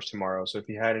office hours tomorrow, so if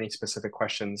you had any specific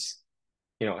questions,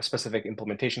 specific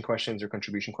implementation questions or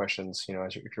contribution questions,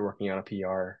 if you're working on a PR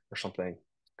or something,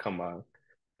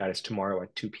 that is tomorrow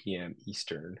at 2 p.m.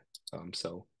 Eastern.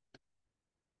 So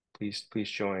please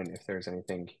join if there's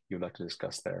anything you'd like to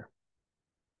discuss there.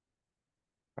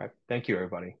 All right. Thank you,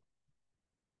 everybody.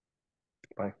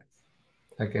 Bye.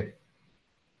 Okay.